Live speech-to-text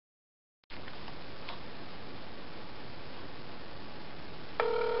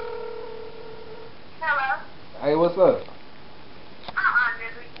What's up?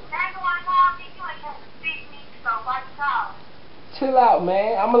 Nigga. That ain't going on, nigga. You ain't got to speak me, so why you call? Chill out,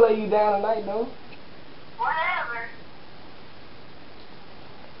 man. I'ma lay you down tonight, though. Whatever.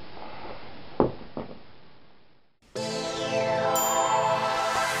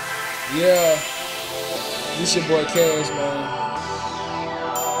 Yeah, this your boy Cash, man.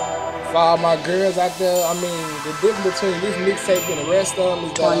 For all my girls out there, I mean, the difference between this mixtape and the rest of them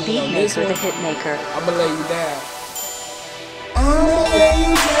is that One beat maker, the hit maker. I'ma lay you down. I'ma lay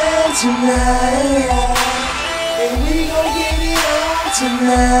you down tonight, and we gon' get it on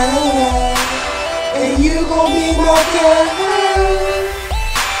tonight, and you gon' be my girl,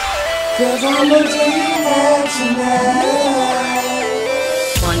 'cause I'ma do you right tonight.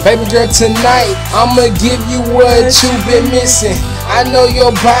 Baby girl, tonight, I'ma give you what you been missing. I know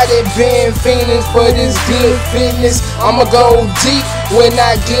your body been feeling for this good fitness. I'ma go deep when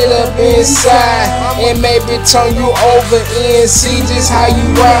I get up inside, and maybe turn you over and see just how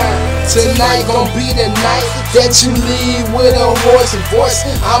you ride. Tonight gon' be the night that you leave with a hoarse voice.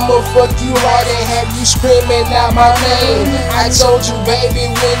 I'ma fuck you hard and have you screaming out my name. I told you, baby,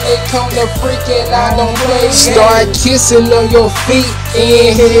 when it come to freaking, I don't play games. Start kissing on your feet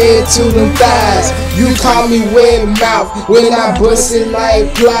and head to them thighs. You call me wet mouth when I bust it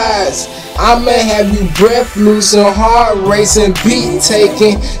like plies. I'ma have you breath losing, heart racing, beat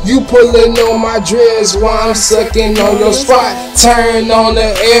taking. You pulling on my dress while I'm sucking on your spot. Turn on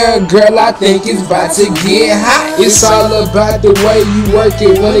the air, girl, I think it's about to get hot. It's all about the way you work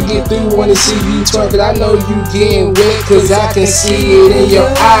it. Wanna get through, wanna see you twerk it. I know you getting wet, 'cause I can see it in your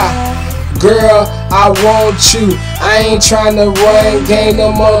eye. Girl, I want you. I ain't tryna run game,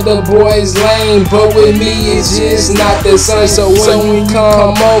 them other boys lame, but with me it's just not the same. So when you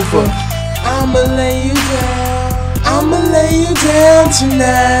come over, I'ma lay you down, I'ma lay you down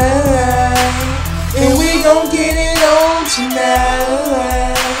tonight, and we gon' get it on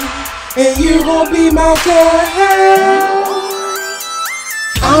tonight, and you gon' be my girl.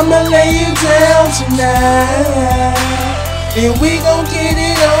 I'ma lay you down tonight, and we gon' get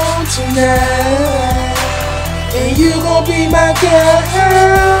it on tonight, and you gon' be my girl,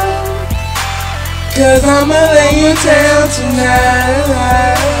 'cause I'ma lay you down tonight.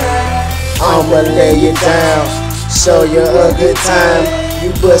 I'ma lay you down, show you a good time.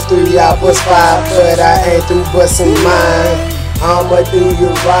 You bust 3, I bust 5, but I ain't through busting mine. I'ma do you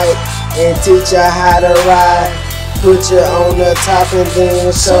right and teach you how to ride. Put you on the top and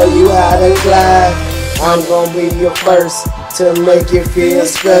then show you how to glide. I'm gonna be your first to make you feel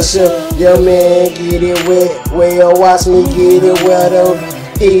special. Your man get it wet, well watch me get it wetter.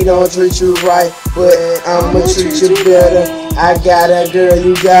 He don't treat you right, but I'ma treat you better. I got a girl,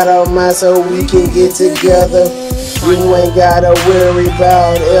 you got a mind, so we can get together. You ain't gotta worry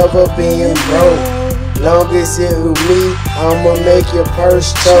about ever being broke. Long as it with me, I'ma make your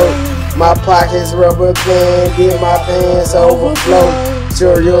purse choke. My pockets rubber band, get my pants overflow.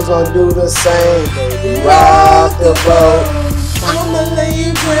 Sure yours gon' do the same, baby, rock the boat. I'ma lay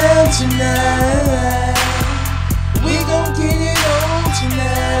you down tonight, we gon' get it on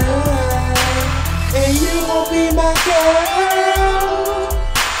tonight, and you gon' be my girl,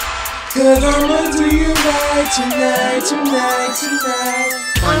 'cause I'ma do you right tonight, tonight, tonight.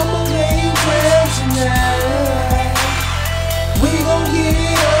 I'ma lay you down tonight, we gon' get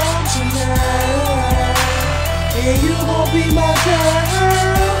it on tonight, and you gon' be my girl,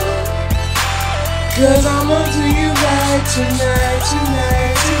 'cause I'ma do you right tonight,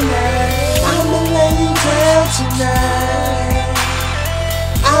 tonight, tonight. I'ma lay you down tonight,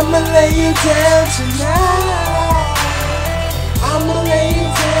 I'ma lay you down tonight.